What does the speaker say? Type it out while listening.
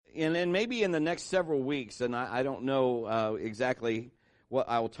and maybe in the next several weeks, and I don't know exactly what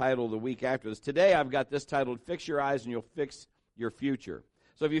I will title the week after this. Today I've got this titled, Fix Your Eyes and You'll Fix Your Future.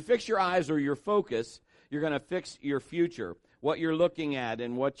 So if you fix your eyes or your focus, you're going to fix your future, what you're looking at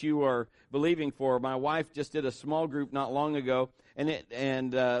and what you are believing for. My wife just did a small group not long ago,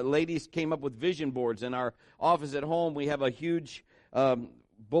 and ladies came up with vision boards. In our office at home, we have a huge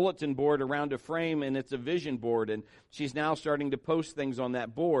bulletin board around a frame, and it's a vision board. And she's now starting to post things on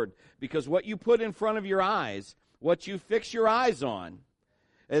that board, because what you put in front of your eyes, what you fix your eyes on,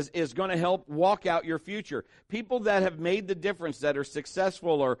 is going to help walk out your future. People that have made the difference, that are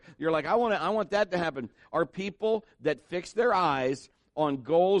successful, or you're like, I want that to happen, are people that fix their eyes on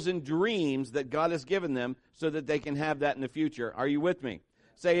goals and dreams that God has given them so that they can have that in the future. Are you with me?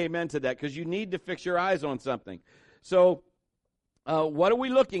 Say amen to that, because you need to fix your eyes on something. So what are we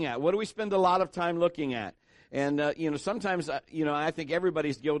looking at? What do we spend a lot of time looking at? And, sometimes, I think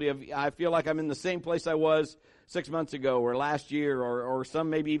everybody's guilty of, I feel like I'm in the same place I was 6 months ago or last year or some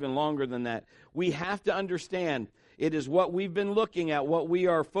maybe even longer than that. We have to understand it is what we've been looking at, what we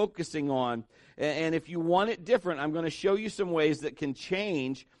are focusing on. And if you want it different, I'm going to show you some ways that can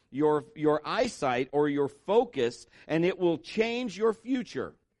change your eyesight or your focus, and it will change your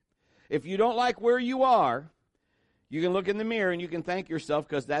future. If you don't like where you are, you can look in the mirror and you can thank yourself,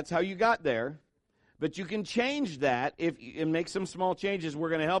 because that's how you got there. But you can change that and make some small changes. We're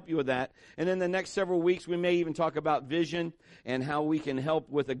going to help you with that. And in the next several weeks, we may even talk about vision and how we can help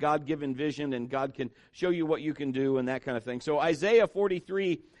with a God-given vision, and God can show you what you can do and that kind of thing. So Isaiah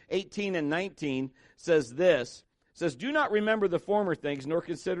 43:18 and 19 says this. It says, "Do not remember the former things, nor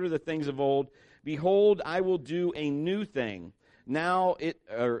consider the things of old. Behold, I will do a new thing. Now it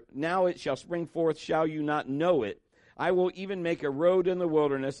shall spring forth, shall you not know it? I will even make a road in the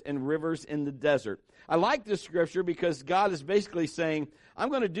wilderness and rivers in the desert." I like this scripture because God is basically saying, I'm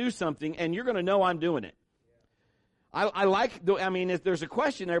going to do something, and you're going to know I'm doing it. If there's a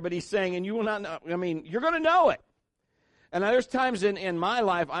question there, but he's saying, and you will not know, you're going to know it. And there's times in my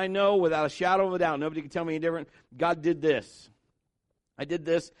life, I know without a shadow of a doubt, nobody can tell me any different, God did this. I did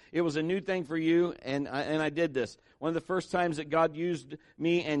this. It was a new thing for you, and I did this. One of the first times that God used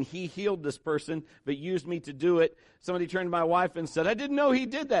me, and he healed this person, but used me to do it, somebody turned to my wife and said, I didn't know he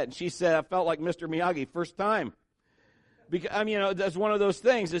did that. And she said, I felt like Mr. Miyagi, first time. Because, that's one of those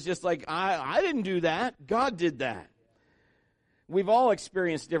things. It's just like, I didn't do that. God did that. We've all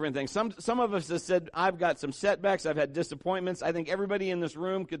experienced different things. Some of us have said, I've got some setbacks, I've had disappointments. I think everybody in this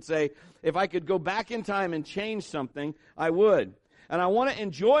room could say, if I could go back in time and change something, I would. And I want to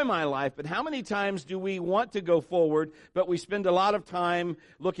enjoy my life, but how many times do we want to go forward, but we spend a lot of time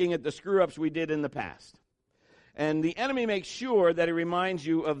looking at the screw-ups we did in the past? And the enemy makes sure that he reminds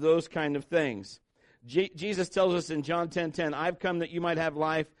you of those kind of things. Jesus tells us in John 10:10, I've come that you might have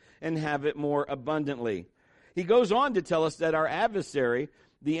life and have it more abundantly. He goes on to tell us that our adversary,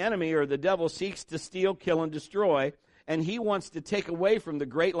 the enemy or the devil, seeks to steal, kill, and destroy, and he wants to take away from the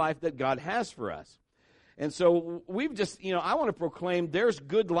great life that God has for us. And so we've just, I want to proclaim there's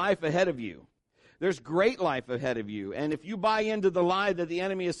good life ahead of you. There's great life ahead of you. And if you buy into the lie that the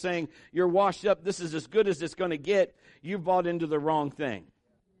enemy is saying, you're washed up, this is as good as it's going to get, you've bought into the wrong thing.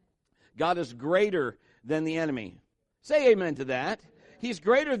 God is greater than the enemy. Say amen to that. He's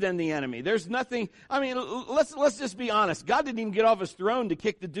greater than the enemy. There's nothing, let's just be honest. God didn't even get off his throne to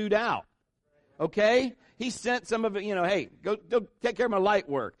kick the dude out. Okay? He sent some of it, hey, go take care of my light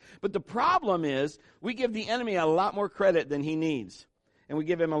work. But the problem is we give the enemy a lot more credit than he needs. And we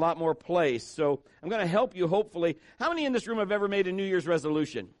give him a lot more place. So I'm going to help you, hopefully. How many in this room have ever made a New Year's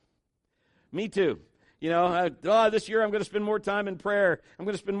resolution? Me too. This year I'm going to spend more time in prayer. I'm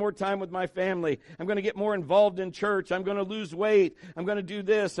going to spend more time with my family. I'm going to get more involved in church. I'm going to lose weight. I'm going to do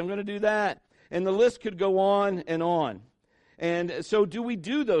this. I'm going to do that. And the list could go on and on. And so do we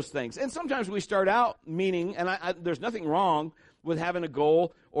do those things? And sometimes we start out meaning, and there's nothing wrong with having a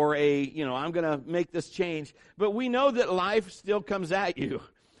goal or I'm going to make this change. But we know that life still comes at you.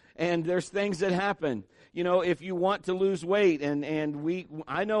 And there's things that happen. If you want to lose weight,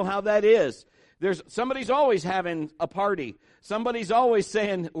 I know how that is. Somebody's always having a party. Somebody's always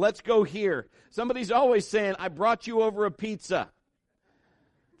saying, let's go here. Somebody's always saying, I brought you over a pizza.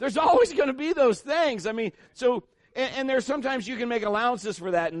 There's always going to be those things. And there's sometimes you can make allowances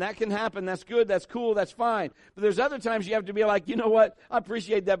for that, and that can happen. That's good, that's cool, that's fine. But there's other times you have to be like, you know what, I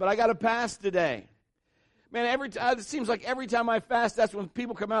appreciate that, but I got to fast today. Man, it seems like every time I fast, that's when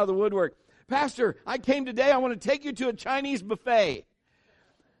people come out of the woodwork. Pastor, I came today, I want to take you to a Chinese buffet.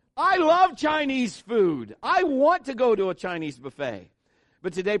 I love Chinese food. I want to go to a Chinese buffet.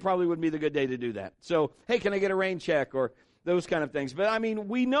 But today probably wouldn't be the good day to do that. So, hey, can I get a rain check? Or, those kind of things. But, I mean,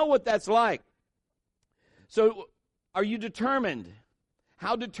 we know what that's like. So are you determined?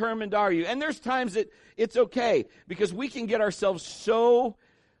 How determined are you? And there's times that it's okay because we can get ourselves so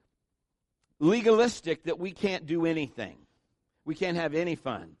legalistic that we can't do anything. We can't have any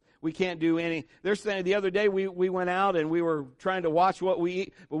fun. We can't do any. The other day we went out and we were trying to watch what we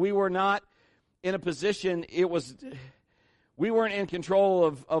eat, but we were not in a position. We weren't in control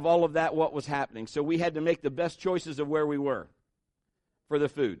of all of that, what was happening. So we had to make the best choices of where we were for the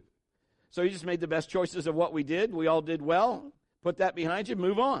food. So you just made the best choices of what we did. We all did well. Put that behind you,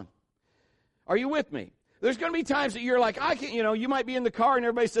 move on. Are you with me? There's going to be times that you're like, you might be in the car and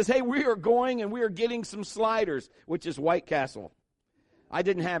everybody says, hey, we are going and we are getting some sliders, which is White Castle. I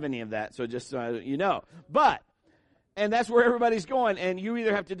didn't have any of that, so just so you know. And that's where everybody's going. And you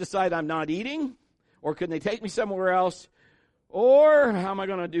either have to decide I'm not eating, or can they take me somewhere else, or how am I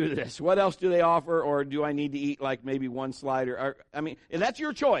going to do this? What else do they offer, or do I need to eat like maybe one slider? And that's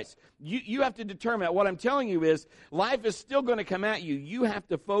your choice. You have to determine that. What I'm telling you is life is still going to come at you. You have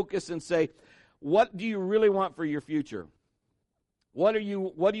to focus and say, what do you really want for your future? What are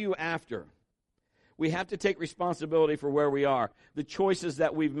you after? We have to take responsibility for where we are, the choices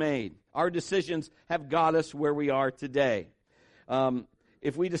that we've made. Our decisions have got us where we are today.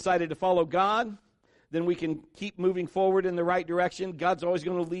 If we decided to follow God, then we can keep moving forward in the right direction. God's always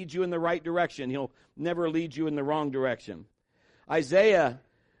going to lead you in the right direction. He'll never lead you in the wrong direction. Isaiah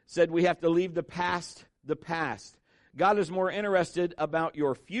said we have to leave the past the past. God is more interested about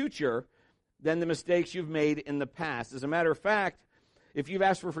your future than the mistakes you've made in the past. As a matter of fact, if you've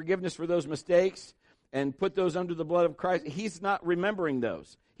asked for forgiveness for those mistakes and put those under the blood of Christ, He's not remembering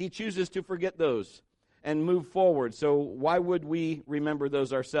those. He chooses to forget those and move forward. So why would we remember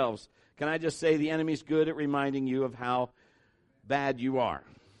those ourselves? Can I just say the enemy's good at reminding you of how bad you are?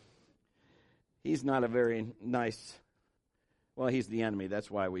 He's not a very nice, well, he's the enemy.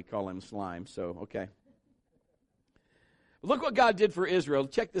 That's why we call him slime. So, okay. Look what God did for Israel.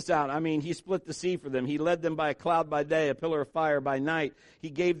 Check this out. I mean, He split the sea for them. He led them by a cloud by day, a pillar of fire by night.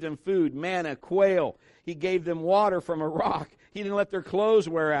 He gave them food, manna, quail. He gave them water from a rock. He didn't let their clothes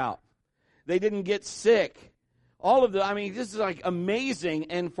wear out. They didn't get sick. All of this is like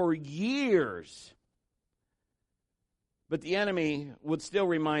amazing, and for years. But the enemy would still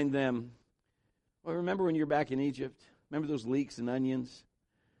remind them, well, remember when you were back in Egypt? Remember those leeks and onions?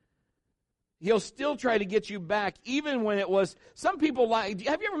 He'll still try to get you back, even when it was, some people have you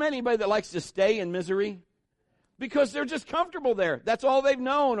ever met anybody that likes to stay in misery? Because they're just comfortable there. That's all they've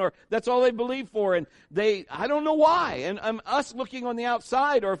known, or that's all they believe for. And I don't know why. And us looking on the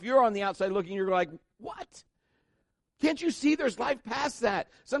outside, or if you're on the outside looking, you're like, what? Can't you see there's life past that?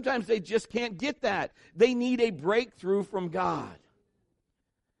 Sometimes they just can't get that. They need a breakthrough from God.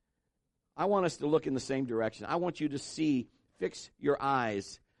 I want us to look in the same direction. I want you to fix your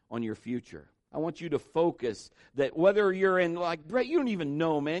eyes on your future. I want you to focus that whether you're in, like, Brett, you don't even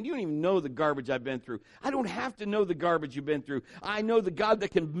know, man. You don't even know the garbage I've been through. I don't have to know the garbage you've been through. I know the God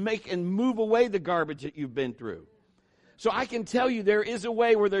that can make and move away the garbage that you've been through. So I can tell you there is a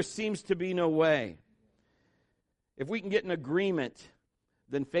way where there seems to be no way. If we can get an agreement,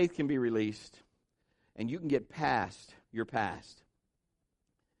 then faith can be released, and you can get past your past.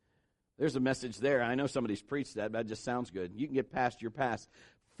 There's a message there. I know somebody's preached that, but that just sounds good. You can get past your past.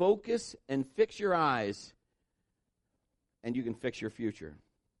 Focus and fix your eyes, and you can fix your future.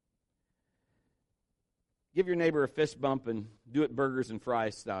 Give your neighbor a fist bump and do it burgers and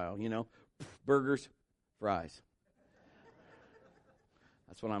fries style, burgers, fries.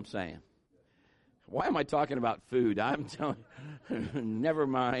 That's what I'm saying. Why am I talking about food? I'm telling you, never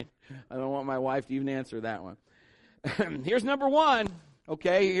mind. I don't want my wife to even answer that one. Here's number one.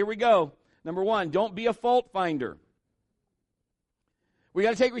 Okay, here we go. Number one, don't be a fault finder. We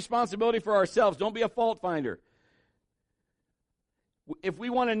got to take responsibility for ourselves. Don't be a fault finder. If we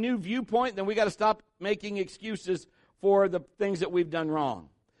want a new viewpoint, then we got to stop making excuses for the things that we've done wrong.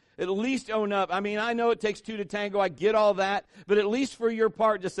 At least own up. I mean, I know it takes two to tango. I get all that. But at least for your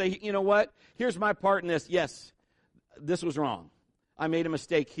part, just say, you know what? Here's my part in this. Yes, this was wrong. I made a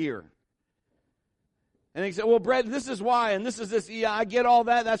mistake here. And they say, well, Brett, this is why, and this is this. Yeah, I get all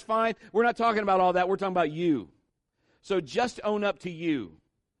that. That's fine. We're not talking about all that. We're talking about you. So just own up to you.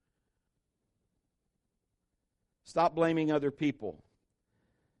 Stop blaming other people.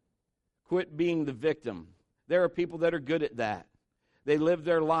 Quit being the victim. There are people that are good at that. They live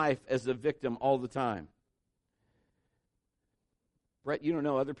their life as a victim all the time. Brett, you don't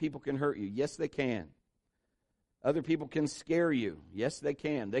know, other people can hurt you. Yes, they can. Other people can scare you. Yes, they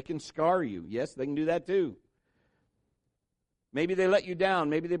can. They can scar you. Yes, they can do that too. Maybe they let you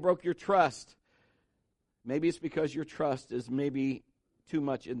down. Maybe they broke your trust. Maybe it's because your trust is maybe too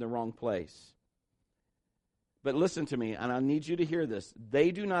much in the wrong place. But listen to me, and I need you to hear this.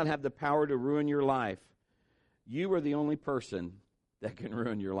 They do not have the power to ruin your life. You are the only person that can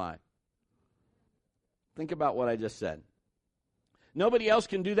ruin your life. Think about what I just said. Nobody else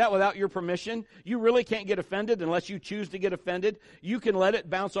can do that without your permission. You really can't get offended unless you choose to get offended. You can let it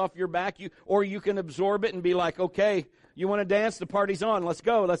bounce off your back, or you can absorb it and be like, okay, you want to dance? The party's on. Let's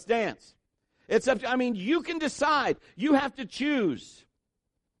go. Let's dance. It's up to, you can decide. You have to choose.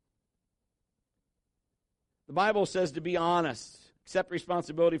 The Bible says to be honest. Accept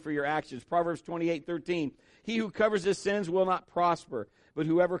responsibility for your actions. Proverbs 28:13. He who covers his sins will not prosper, but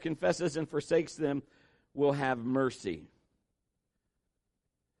whoever confesses and forsakes them will have mercy.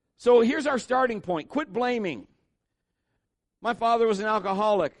 So here's our starting point. Quit blaming. My father was an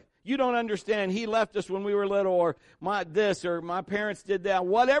alcoholic. You don't understand. He left us when we were little, or my parents did that.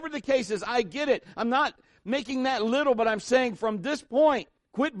 Whatever the case is, I get it. I'm not making that little, but I'm saying from this point,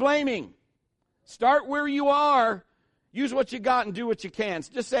 quit blaming. Start where you are. Use what you got and do what you can.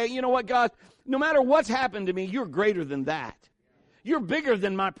 Just say, you know what, God, no matter what's happened to me, you're greater than that. You're bigger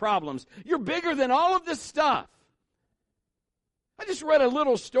than my problems. You're bigger than all of this stuff. I just read a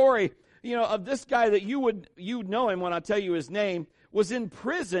little story, of this guy that you'd know him when I tell you his name, was in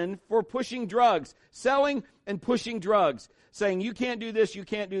prison for pushing drugs, selling and pushing drugs, saying, you can't do this, you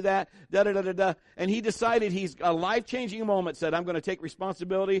can't do that, da-da-da-da-da. And he decided he's a life-changing moment, said, I'm going to take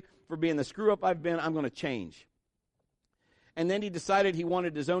responsibility for being the screw-up I've been. I'm going to change. And then he decided he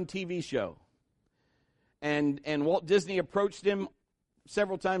wanted his own TV show. And Walt Disney approached him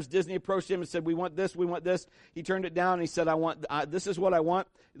several times. Disney approached him and said, we want this, we want this. He turned it down and he said, this is what I want.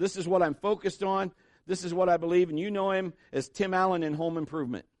 This is what I'm focused on. This is what I believe. And you know him as Tim Allen in Home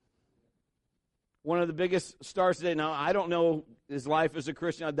Improvement. One of the biggest stars today. Now, I don't know his life as a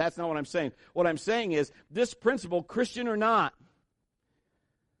Christian. That's not what I'm saying. What I'm saying is this principle, Christian or not,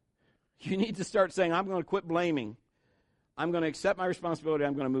 you need to start saying, I'm going to quit blaming. I'm going to accept my responsibility.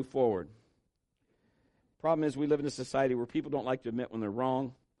 I'm going to move forward. Problem is, we live in a society where people don't like to admit when they're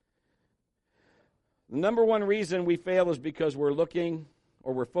wrong. The number one reason we fail is because we're looking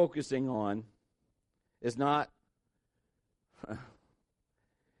or we're focusing on is not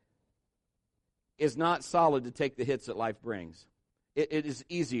solid to take the hits that life brings. It is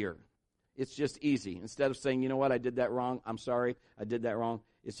easier. It's just easy. Instead of saying, you know what, I did that wrong. I'm sorry, I did that wrong.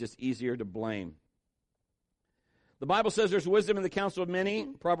 It's just easier to blame. The Bible says there's wisdom in the counsel of many.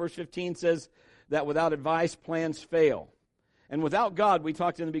 Proverbs 15 says that without advice, plans fail. And without God, we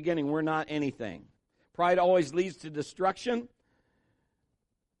talked in the beginning, we're not anything. Pride always leads to destruction.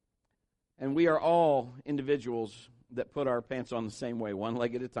 And we are all individuals that put our pants on the same way, one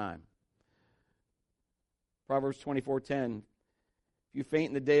leg at a time. Proverbs 24:10, if you faint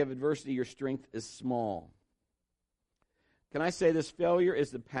in the day of adversity, your strength is small. Can I say this? Failure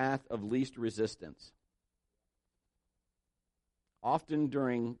is the path of least resistance. Often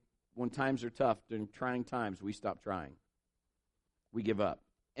when times are tough, during trying times, we stop trying. We give up.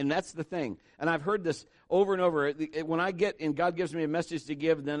 And that's the thing. And I've heard this over and over. When I get, and God gives me a message to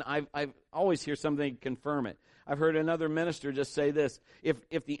give, then I always hear something confirm it. I've heard another minister just say this.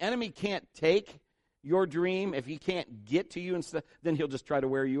 If the enemy can't take your dream, if he can't get to you and stuff, then he'll just try to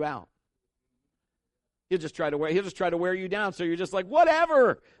wear you out. He'll just try to wear you down. So you're just like,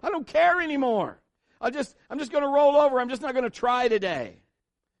 whatever. I don't care anymore. I'm just going to roll over. I'm just not going to try today.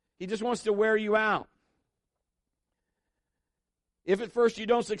 He just wants to wear you out. If at first you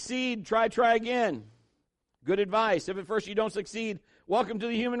don't succeed, try again. Good advice. If at first you don't succeed, welcome to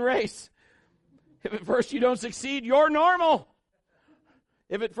the human race. If at first you don't succeed, you're normal.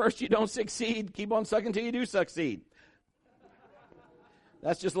 If at first you don't succeed, keep on sucking till you do succeed.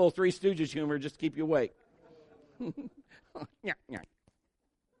 That's just a little Three Stooges humor just to keep you awake.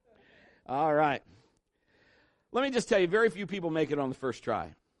 All right. Let me just tell you, very few people make it on the first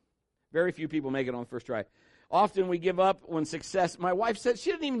try. Very few people make it on the first try. Often we give up when success, my wife said,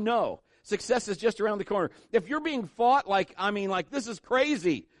 she didn't even know. Success is just around the corner. If you're being fought like this is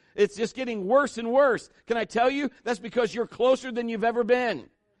crazy. It's just getting worse and worse. Can I tell you? That's because you're closer than you've ever been.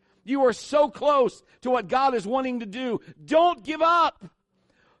 You are so close to what God is wanting to do. Don't give up.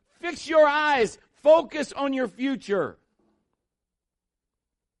 Fix your eyes. Focus on your future.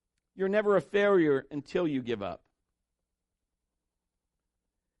 You're never a failure until you give up.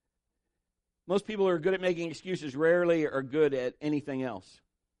 Most people who are good at making excuses rarely are good at anything else.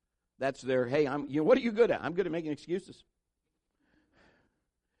 That's their, hey, what are you good at? I'm good at making excuses.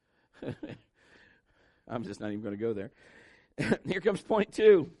 I'm just not even going to go there. Here comes point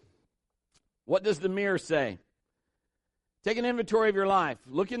 2. What does the mirror say? Take an inventory of your life.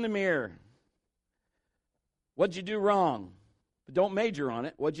 Look in the mirror. What'd you do wrong? But don't major on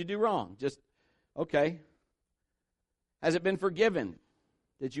it. What'd you do wrong? Just, okay. Has it been forgiven?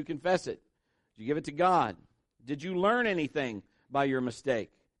 Did you confess it? Did you give it to God? Did you learn anything by your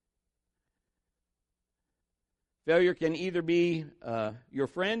mistake? Failure can either be your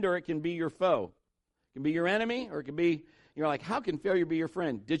friend or it can be your foe. It can be your enemy or it can be, you're like, how can failure be your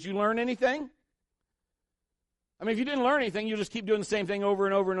friend? Did you learn anything? I mean, if you didn't learn anything, you just keep doing the same thing over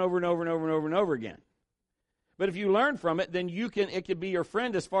and over and over and over and over and over and over again. But if you learn from it, then it could be your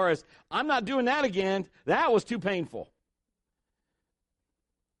friend as far as, I'm not doing that again. That was too painful.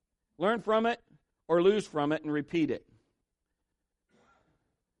 Learn from it or lose from it and repeat it.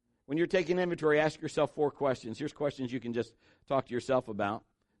 When you're taking inventory, ask yourself 4 questions. Here's questions you can just talk to yourself about.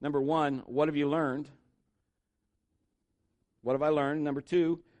 Number 1, what have you learned? What have I learned? Number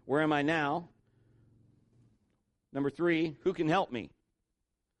 2, where am I now? Number 3, who can help me?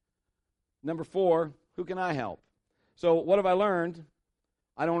 Number 4, who can I help? So what have I learned?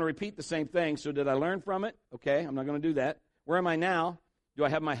 I don't want to repeat the same thing. So did I learn from it? Okay, I'm not going to do that. Where am I now? Do I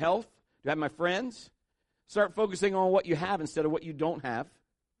have my health? Do I have my friends? Start focusing on what you have instead of what you don't have.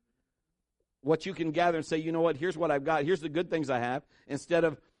 What you can gather and say, you know what, here's what I've got. Here's the good things I have. Instead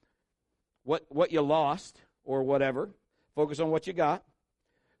of what you lost or whatever. Focus on what you got.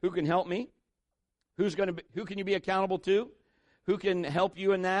 Who can help me? Who can you be accountable to? Who can help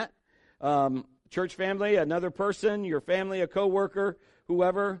you in that? Church family, another person, your family, a coworker,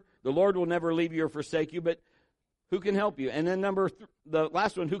 whoever. The Lord will never leave you or forsake you, but who can help you? And then the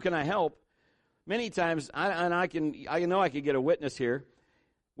last one, who can I help? Many times, I know I could get a witness here.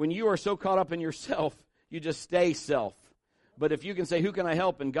 When you are so caught up in yourself, you just stay self. But if you can say, who can I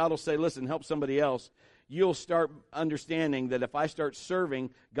help? And God will say, listen, help somebody else. You'll start understanding that if I start serving,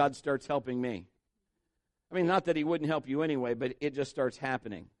 God starts helping me. I mean, not that he wouldn't help you anyway, but it just starts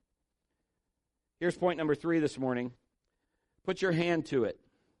happening. Here's point number 3 this morning. Put your hand to it.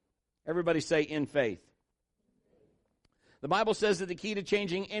 Everybody say, in faith. The Bible says that the key to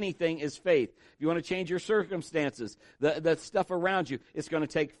changing anything is faith. If you want to change your circumstances, the stuff around you, it's going to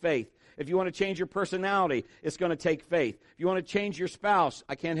take faith. If you want to change your personality, it's going to take faith. If you want to change your spouse,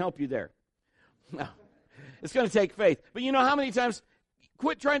 I can't help you there. No, it's going to take faith. But you know how many times,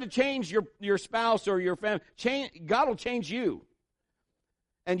 quit trying to change your spouse or your family. God will change you.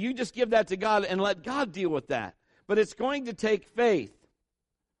 And you just give that to God and let God deal with that. But it's going to take faith.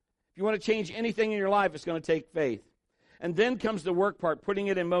 If you want to change anything in your life, it's going to take faith. And then comes the work part, putting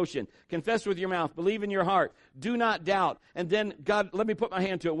it in motion. Confess with your mouth. Believe in your heart. Do not doubt. And then, God, let me put my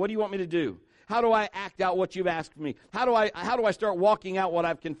hand to it. What do you want me to do? How do I act out what you've asked me? How do I start walking out what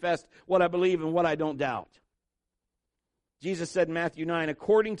I've confessed, what I believe, and what I don't doubt? Jesus said in Matthew 9,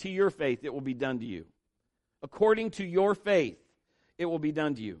 according to your faith, it will be done to you. According to your faith, it will be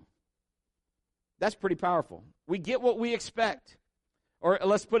done to you. That's pretty powerful. We get what we expect. Or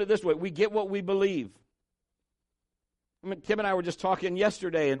let's put it this way. We get what we believe. I mean, Kim and I were just talking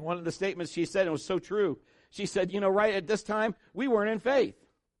yesterday, and one of the statements she said, and it was so true. She said, right at this time, we weren't in faith.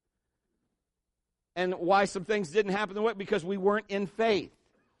 And why some things didn't happen the way? Because we weren't in faith.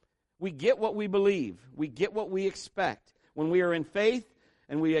 We get what we believe. We get what we expect. When we are in faith,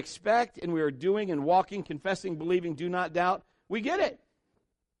 and we expect, and we are doing and walking, confessing, believing, do not doubt, we get it.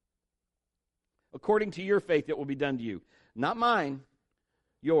 According to your faith, it will be done to you. Not mine,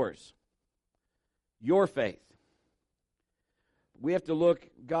 yours. Your faith. We have to look,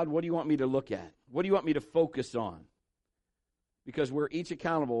 God, what do you want me to look at? What do you want me to focus on? Because we're each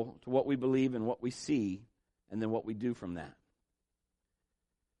accountable to what we believe and what we see, and then what we do from that.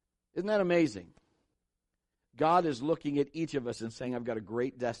 Isn't that amazing? God is looking at each of us and saying, I've got a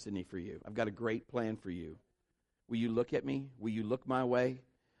great destiny for you. I've got a great plan for you. Will you look at me? Will you look my way?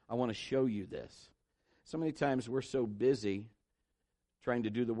 I want to show you this. So many times we're so busy trying to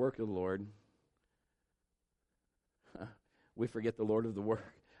do the work of the Lord, we forget the Lord of the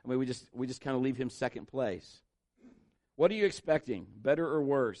work. I mean, we just kind of leave him second place. What are you expecting? Better or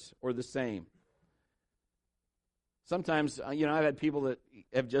worse or the same? Sometimes, I've had people that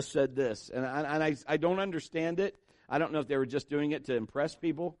have just said this, and I don't understand it. I don't know if they were just doing it to impress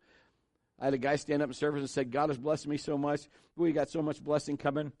people. I had a guy stand up in service and said, God has blessed me so much. We got so much blessing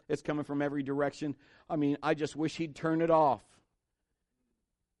coming. It's coming from every direction. I mean, I just wish he'd turn it off.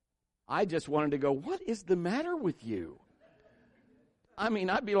 I just wanted to go, what is the matter with you? I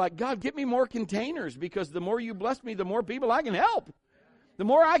mean, I'd be like, God, get me more containers, because the more you bless me, the more people I can help. The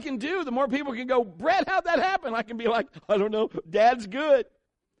more I can do, the more people can go, Brad, how'd that happen? I can be like, I don't know, Dad's good.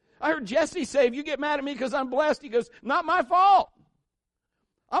 I heard Jesse say, if you get mad at me because I'm blessed, he goes, not my fault.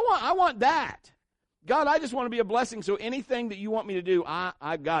 I want that. God, I just want to be a blessing, so anything that you want me to do,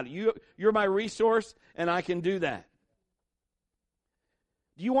 I got it. You're my resource, and I can do that.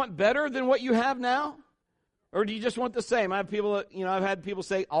 Do you want better than what you have now? Or do you just want the same? I've had people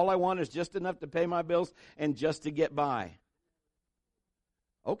say, all I want is just enough to pay my bills and just to get by.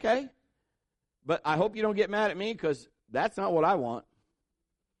 Okay. But I hope you don't get mad at me, because that's not what I want.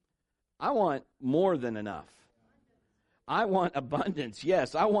 I want more than enough. I want abundance.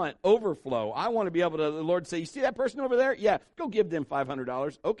 Yes, I want overflow. I want to be able to, the Lord say, you see that person over there? Yeah, go give them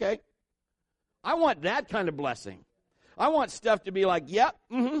 $500. Okay. I want that kind of blessing. I want stuff to be like, yep,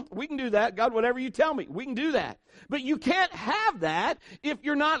 we can do that. God, whatever you tell me, we can do that. But you can't have that if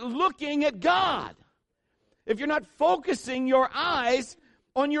you're not looking at God. If you're not focusing your eyes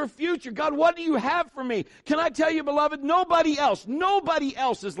on your future. God, what do you have for me? Can I tell you, beloved, nobody else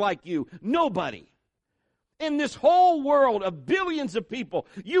is like you. Nobody. In this whole world of billions of people,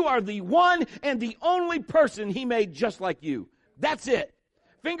 you are the one and the only person He made just like you. That's it.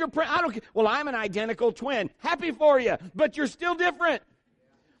 Fingerprint, I don't care. Well, I'm an identical twin. Happy for you, but you're still different.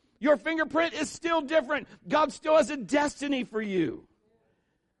 Your fingerprint is still different. God still has a destiny for you.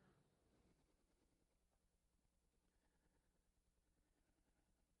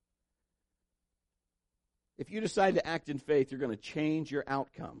 If you decide to act in faith, you're going to change your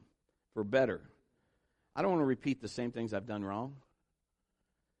outcome for better. I don't want to repeat the same things I've done wrong.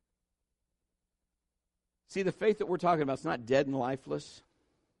 See, the faith that we're talking about is not dead and lifeless.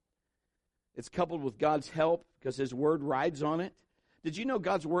 It's coupled with God's help because His Word rides on it. Did you know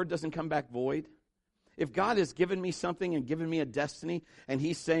God's Word doesn't come back void? If God has given me something and given me a destiny, and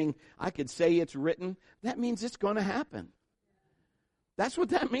He's saying, I could say it's written, that means it's going to happen. That's what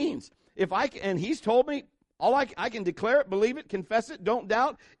that means. And He's told me, I can declare it, believe it, confess it, don't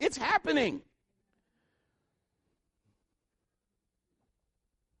doubt, it's happening.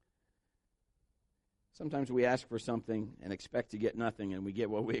 Sometimes we ask for something and expect to get nothing, and we get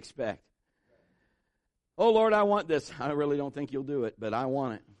what we expect. Oh, Lord, I want this. I really don't think you'll do it, but I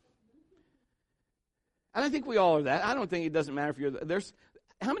want it. And I think we all are that. I don't think it doesn't matter if you're there's.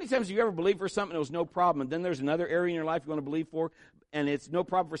 How many times have you ever believed for something and it was no problem, and then there's another area in your life you want to believe for, and it's no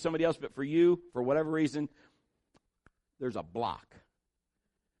problem for somebody else, but for you, for whatever reason, there's a block.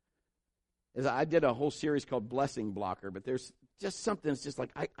 I did a whole series called Blessing Blocker, but there's just something that's just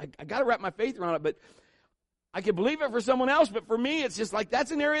like, I got to wrap my faith around it, but I can believe it for someone else, but for me, it's just like,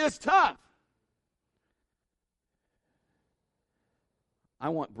 that's an area that's tough. I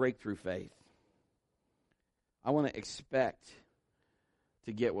want breakthrough faith. I want to expect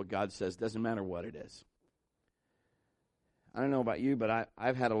to get what God says. Doesn't matter what it is. I don't know about you, but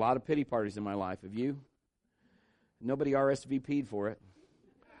I've had a lot of pity parties in my life. Have you? Nobody RSVP'd for it.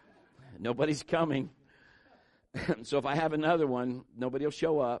 Nobody's coming. So if I have another one, nobody will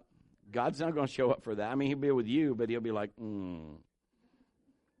show up. God's not going to show up for that. I mean, He'll be with you, but He'll be like, You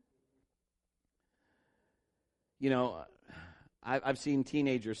know, I've seen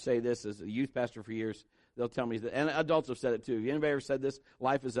teenagers say this as a youth pastor for years. They'll tell me that, and adults have said it too. Anybody ever said this?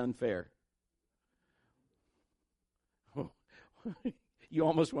 Life is unfair. You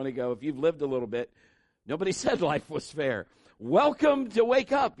almost want to go, if you've lived a little bit, nobody said life was fair. Welcome to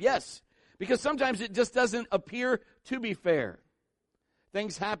wake up, yes. Because sometimes it just doesn't appear to be fair.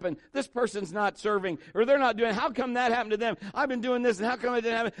 Things happen. This person's not serving, or they're not doing. How come that happened to them? I've been doing this, and how come it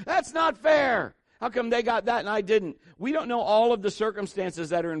didn't happen? That's not fair. How come they got that and I didn't? We don't know all of the circumstances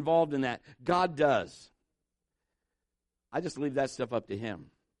that are involved in that. God does. I just leave that stuff up to Him.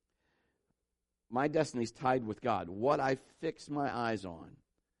 My destiny's tied with God. What I fix my eyes on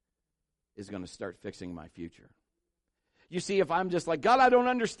is going to start fixing my future. You see, if I'm just like, God, I don't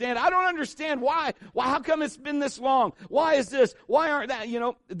understand why. Why? How come it's been this long? Why is this? Why aren't that?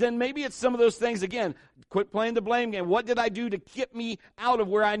 Then maybe it's some of those things. Again, quit playing the blame game. What did I do to get me out of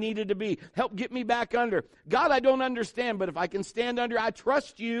where I needed to be? Help get me back under. God, I don't understand, but if I can stand under, I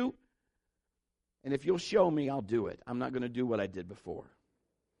trust you. And if you'll show me, I'll do it. I'm not going to do what I did before.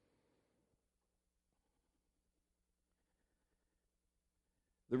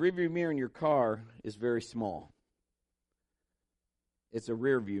 The rearview mirror in your car is very small. It's a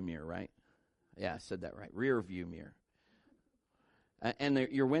rear view mirror, right? Yeah, I said that right. Rear view mirror. And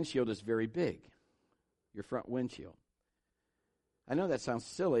your windshield is very big. Your front windshield. I know that sounds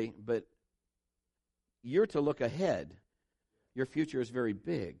silly, but you're to look ahead. Your future is very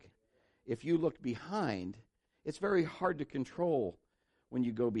big. If you look behind, it's very hard to control when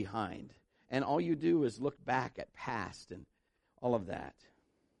you go behind. And all you do is look back at past and all of that.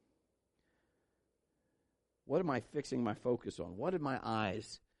 What am I fixing my focus on? What are my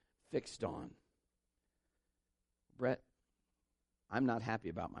eyes fixed on? Brett, I'm not happy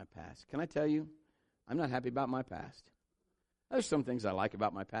about my past. Can I tell you? I'm not happy about my past. There's some things I like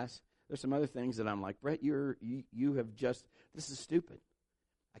about my past. There's some other things that I'm like, Brett, you have just, this is stupid.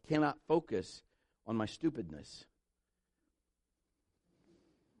 I cannot focus on my stupidness.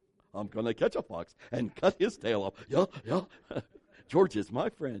 I'm going to catch a fox and cut his tail off. Yeah. George is my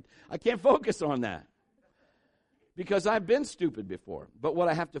friend. I can't focus on that because I've been stupid before. But what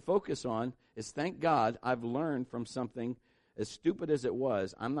I have to focus on is, thank God, I've learned from something as stupid as it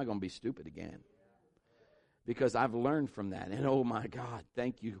was. I'm not going to be stupid again because I've learned from that. And oh my God,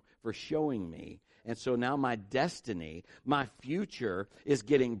 thank you for showing me. And so now my destiny, my future is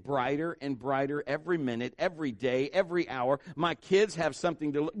getting brighter and brighter every minute, every day, every hour. My kids have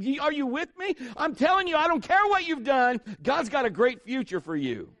something to look. Are you with me? I'm telling you, I don't care what you've done. God's got a great future for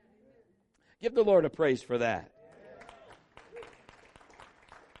you. Give the Lord a praise for that.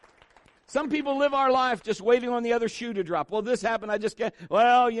 Some people live our life just waiting on the other shoe to drop. Well, this happened, I just can't.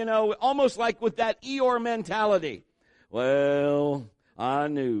 Well, almost like with that Eeyore mentality. Well, I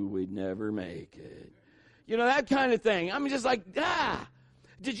knew we'd never make it. That kind of thing. I'm just like,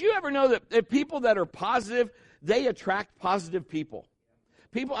 Did you ever know that people that are positive, they attract positive people?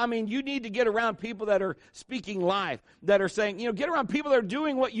 People, you need to get around people that are speaking life, that are saying, get around people that are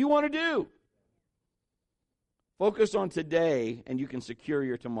doing what you want to do. Focus on today and you can secure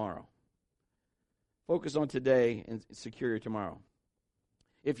your tomorrow. Focus on today and secure your tomorrow.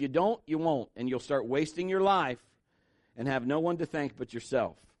 If you don't, you won't, and you'll start wasting your life and have no one to thank but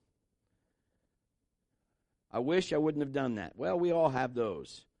yourself. I wish I wouldn't have done that. Well, we all have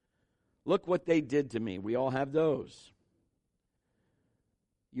those. Look what they did to me. We all have those.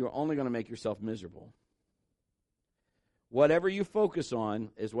 You're only going to make yourself miserable. Whatever you focus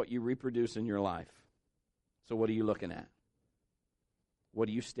on is what you reproduce in your life. So what are you looking at? What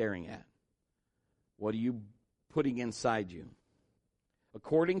are you staring at? What are you putting inside you?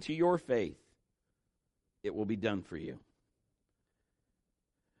 According to your faith, it will be done for you.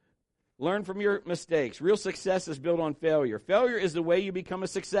 Learn from your mistakes. Real success is built on failure. Failure is the way you become a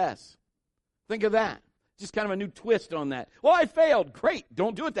success. Think of that. Just kind of a new twist on that. Well, I failed. Great.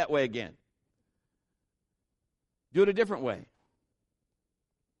 Don't do it that way again. Do it a different way.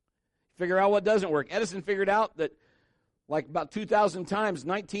 Figure out what doesn't work. Edison figured out that like about 2,000 times,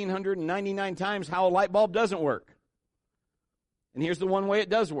 1,999 times, how a light bulb doesn't work. And here's the one way it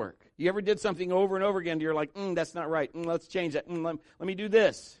does work. You ever did something over and over again, you're like, that's not right. Let's change that. Let me do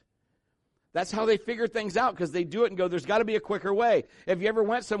this. That's how they figure things out, because they do it and go, there's got to be a quicker way. If you ever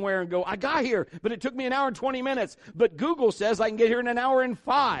went somewhere and go, I got here, but it took me 1 hour and 20 minutes. But Google says I can get here in 1 hour and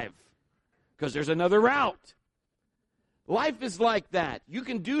 5 because there's another route. Life is like that. You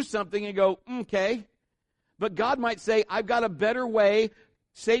can do something and go, okay. But God might say, I've got a better way,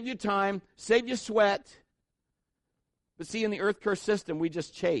 save you time, save you sweat. But see, in the earth curse system, we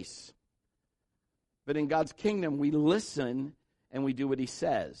just chase. But in God's kingdom, we listen and we do what He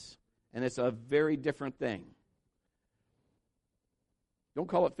says. And it's a very different thing. Don't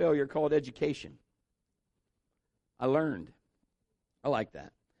call it failure, call it education. I learned. I like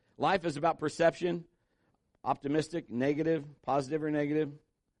that. Life is about perception, optimistic, negative, positive or negative.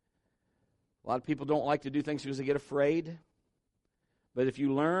 A lot of people don't like to do things because they get afraid. But if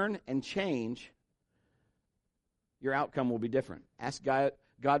you learn and change, your outcome will be different. Ask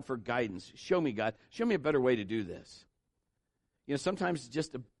God for guidance. Show me, God. Show me a better way to do this. Sometimes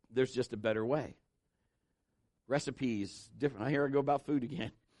there's just a better way. Recipes, different. Here I go about food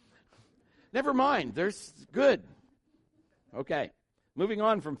again. Never mind. There's good. Okay. Moving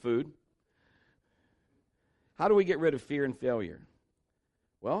on from food. How do we get rid of fear and failure?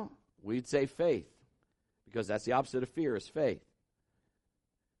 Well, we'd say faith, because that's the opposite of fear is faith.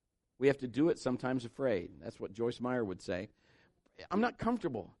 We have to do it sometimes afraid. That's what Joyce Meyer would say. I'm not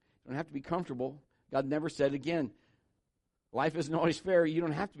comfortable. You don't have to be comfortable. God never said again, life isn't always fair. You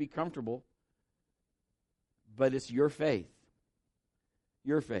don't have to be comfortable. But it's your faith.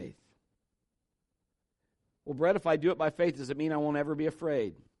 Your faith. Well, Brett, if I do it by faith, does it mean I won't ever be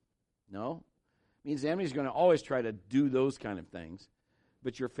afraid? No. It means the enemy's going to always try to do those kind of things.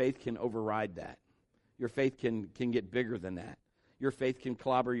 But your faith can override that. Your faith can get bigger than that. Your faith can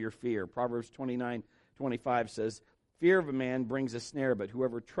clobber your fear. Proverbs 29:25 says, fear of a man brings a snare, but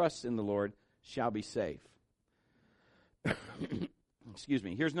whoever trusts in the Lord shall be safe. Excuse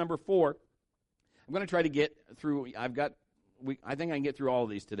me. Here's number 4. I'm going to try to get through. I think I can get through all of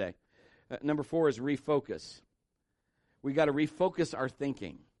these today. Number 4 is refocus. We got to refocus our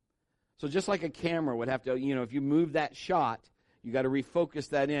thinking. So just like a camera would have to, if you move that shot, you got to refocus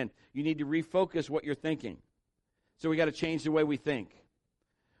that in. You need to refocus what you're thinking. So we got to change the way we think.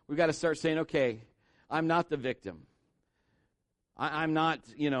 We got to start saying, okay, I'm not the victim. I'm not,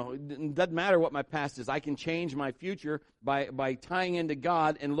 it doesn't matter what my past is. I can change my future by tying into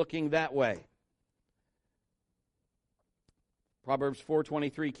God and looking that way. Proverbs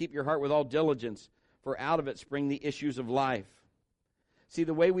 4:23, keep your heart with all diligence, for out of it spring the issues of life. See,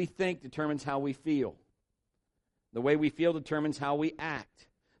 the way we think determines how we feel. The way we feel determines how we act.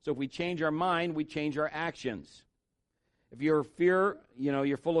 So if we change our mind, we change our actions. If you're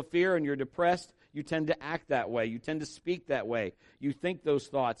you're full of fear and you're depressed, you tend to act that way. You tend to speak that way. You think those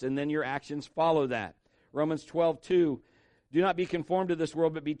thoughts, and then your actions follow that. Romans 12:2, do not be conformed to this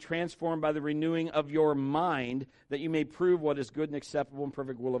world, but be transformed by the renewing of your mind, that you may prove what is good and acceptable and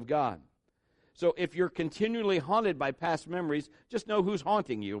perfect will of God. So if you're continually haunted by past memories, just know who's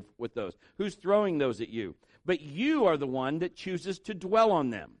haunting you with those, who's throwing those at you. But you are the one that chooses to dwell on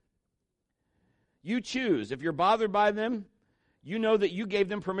them. You choose. If you're bothered by them, you know that you gave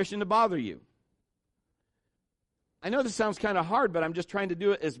them permission to bother you. I know this sounds kind of hard, but I'm just trying to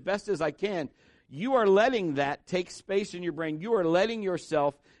do it as best as I can. You are letting that take space in your brain. You are letting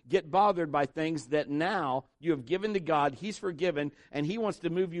yourself get bothered by things that now you have given to God. He's forgiven, and He wants to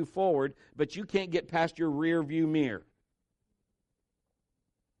move you forward, but you can't get past your rear view mirror.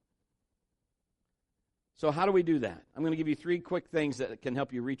 So how do we do that? I'm going to give you 3 quick things that can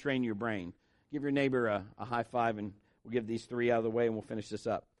help you retrain your brain. Give your neighbor a high five, and we'll get these 3 out of the way, and we'll finish this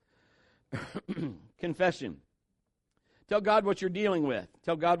up. Confession. Tell God what you're dealing with.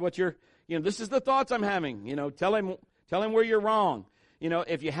 Tell God what this is the thoughts I'm having. Tell him where you're wrong.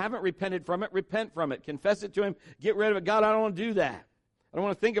 If you haven't repented from it, repent from it. Confess it to Him. Get rid of it. God, I don't want to do that. I don't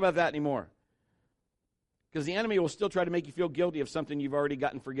want to think about that anymore. Because the enemy will still try to make you feel guilty of something you've already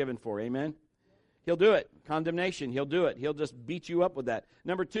gotten forgiven for. Amen? He'll do it. Condemnation, he'll do it. He'll just beat you up with that.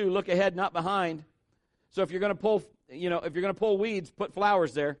 Number 2, look ahead, not behind. So if you're going to pull weeds, put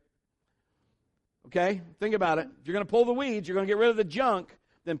flowers there. Okay? Think about it. If you're going to pull the weeds, you're going to get rid of the junk,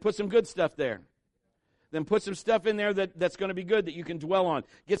 then put some good stuff there. Then put some stuff in there that's going to be good that you can dwell on.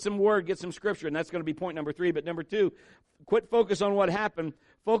 Get some word, get some scripture, and that's going to be point number 3. But number 2, quit focus on what happened.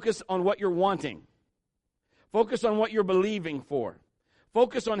 Focus on what you're wanting. Focus on what you're believing for.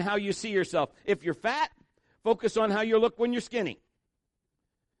 Focus on how you see yourself. If you're fat, focus on how you look when you're skinny.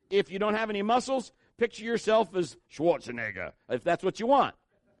 If you don't have any muscles, picture yourself as Schwarzenegger, if that's what you want.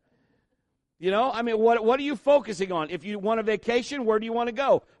 What are you focusing on? If you want a vacation, where do you want to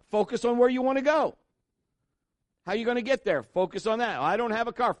go? Focus on where you want to go. How are you going to get there? Focus on that. I don't have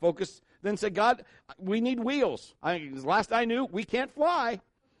a car. Focus. Then say, God, we need wheels. Last I knew, we can't fly.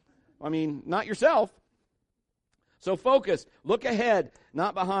 Not yourself. So focus. Look ahead,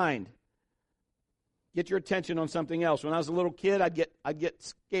 not behind. Get your attention on something else. When I was a little kid, I'd get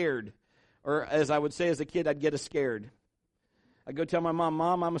scared. Or as I would say as a kid, I'd get scared. I'd go tell my mom,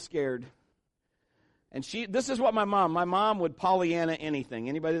 Mom, I'm scared. And this is what my mom would Pollyanna anything.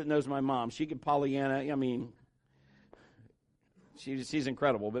 Anybody that knows my mom, she could Pollyanna, she's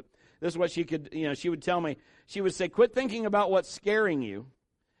incredible. But this is what she could, she would tell me. She would say, quit thinking about what's scaring you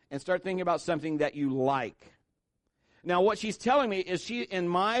and start thinking about something that you like. Now, what she's telling me is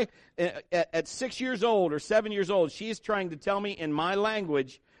at 6 years old or 7 years old, she's trying to tell me in my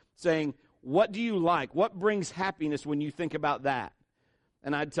language, saying, what do you like? What brings happiness when you think about that?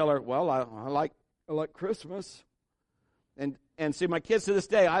 And I'd tell her, well, I like Christmas. And see, my kids to this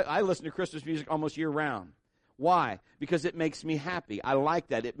day, I listen to Christmas music almost year round. Why? Because it makes me happy. I like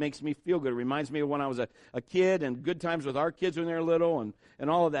that. It makes me feel good. It reminds me of when I was a kid and good times with our kids when they were little and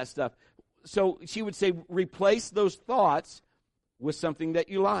all of that stuff. So she would say, replace those thoughts with something that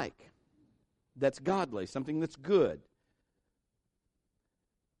you like, that's godly, something that's good.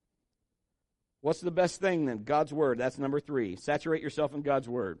 What's the best thing then? God's Word. That's number 3. Saturate yourself in God's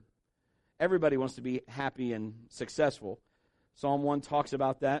Word. Everybody wants to be happy and successful. Psalm 1 talks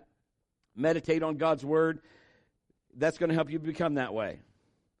about that. Meditate on God's Word. That's going to help you become that way.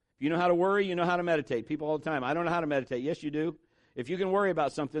 If you know how to worry, you know how to meditate. People all the time, I don't know how to meditate. Yes, you do. If you can worry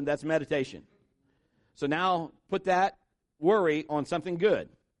about something, that's meditation. So now put that worry on something good.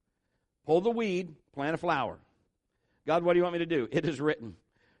 Pull the weed, plant a flower. God, what do you want me to do? It is written.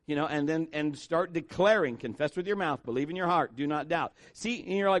 And start declaring, confess with your mouth, believe in your heart, do not doubt. See,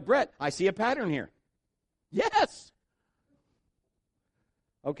 and you're like, Brett, I see a pattern here. Yes.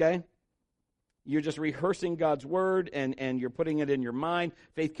 Okay. You're just rehearsing God's word, and you're putting it in your mind.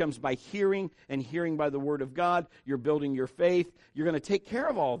 Faith comes by hearing, and hearing by the word of God. You're building your faith. You're going to take care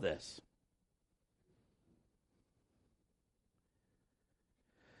of all this.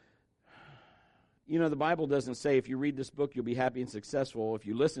 The Bible doesn't say if you read this book, you'll be happy and successful. If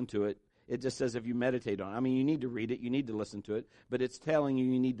you listen to it, it just says if you meditate on it. You need to read it. You need to listen to it. But it's telling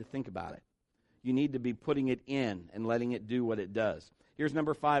you need to think about it. You need to be putting it in and letting it do what it does. Here's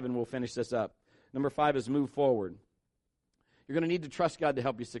number 5, and we'll finish this up. Number 5 is move forward. You're going to need to trust God to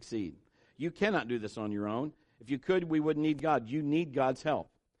help you succeed. You cannot do this on your own. If you could, we wouldn't need God. You need God's help.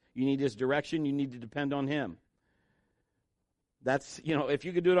 You need His direction. You need to depend on Him. That's, if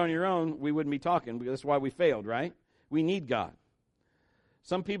you could do it on your own, we wouldn't be talking, because that's why we failed, right? We need God.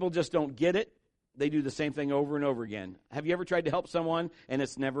 Some people just don't get it. They do the same thing over and over again. Have you ever tried to help someone and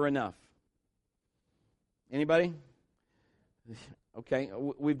it's never enough? Anybody? Okay,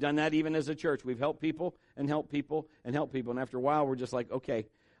 we've done that even as a church. We've helped people and helped people and helped people. And after a while, we're just like, okay,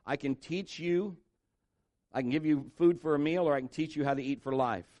 I can teach you, I can give you food for a meal, or I can teach you how to eat for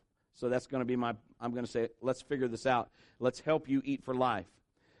life. So that's going to be I'm going to say, let's figure this out. Let's help you eat for life.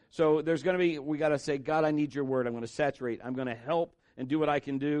 So there's going to be, we got to say, God, I need your word. I'm going to saturate. I'm going to help and do what I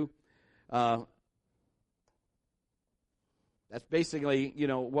can do. That's basically,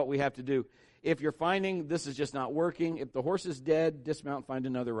 what we have to do. If you're finding this is just not working, if the horse is dead, dismount, find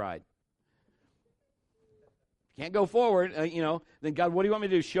another ride. Can't go forward, then God, what do you want me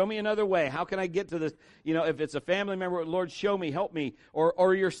to do? Show me another way. How can I get to this? If it's a family member, Lord, show me, help me.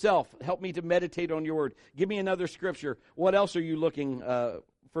 Or yourself, help me to meditate on your word. Give me another scripture. What else are you looking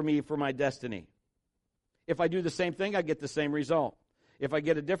for me for my destiny? If I do the same thing, I get the same result. If I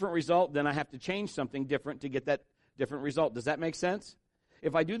get a different result, then I have to change something different to get that different result. Does that make sense?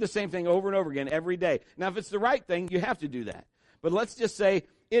 If I do the same thing over and over again every day. Now, if it's the right thing, you have to do that. But let's just say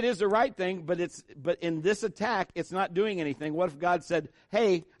it is the right thing, but in this attack, it's not doing anything. What if God said,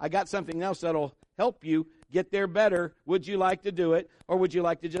 hey, I got something else that'll help you get there better. Would you like to do it? Or would you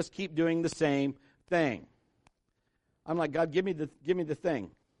like to just keep doing the same thing? I'm like, God, give me the thing.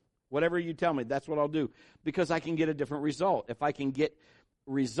 Whatever you tell me, that's what I'll do. Because I can get a different result. If I can get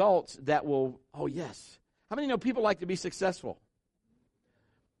results that will, oh yes. How many know people like to be successful?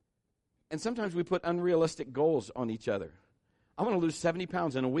 And sometimes we put unrealistic goals on each other. I want to lose 70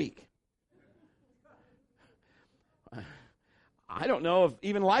 pounds in a week. I don't know if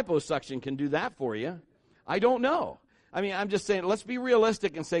even liposuction can do that for you. I don't know. I mean, I'm just saying, let's be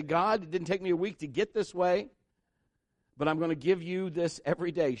realistic and say, God, it didn't take me a week to get this way, but I'm going to give you this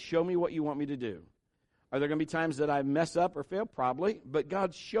every day. Show me what you want me to do. Are there going to be times that I mess up or fail? Probably. But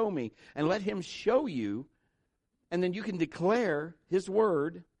God, show me. And let Him show you. And then you can declare His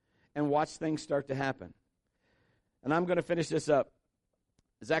word and watch things start to happen. And I'm going to finish this up.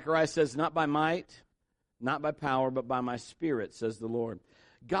 Zechariah says, not by might, not by power, but by my spirit, says the Lord.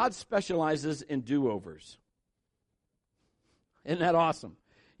 God specializes in do-overs. Isn't that awesome?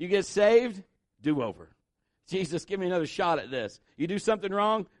 You get saved, do-over. Jesus, give me another shot at this. You do something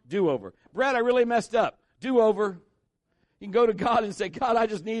wrong, do-over. Brad, I really messed up. Do-over. You can go to God and say, God,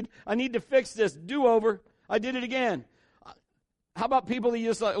 I need to fix this. Do-over. I did it again. How about people that you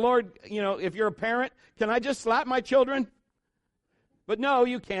just like, Lord, if you're a parent, can I just slap my children? But no,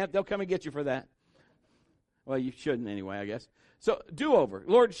 you can't. They'll come and get you for that. Well, you shouldn't anyway, I guess. So do-over.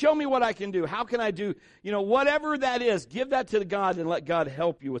 Lord, show me what I can do. How can I do, whatever that is, give that to God and let God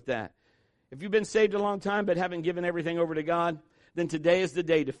help you with that. If you've been saved a long time but haven't given everything over to God, then today is the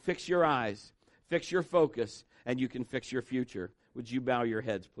day to fix your eyes, fix your focus, and you can fix your future. Would you bow your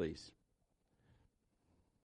heads, please?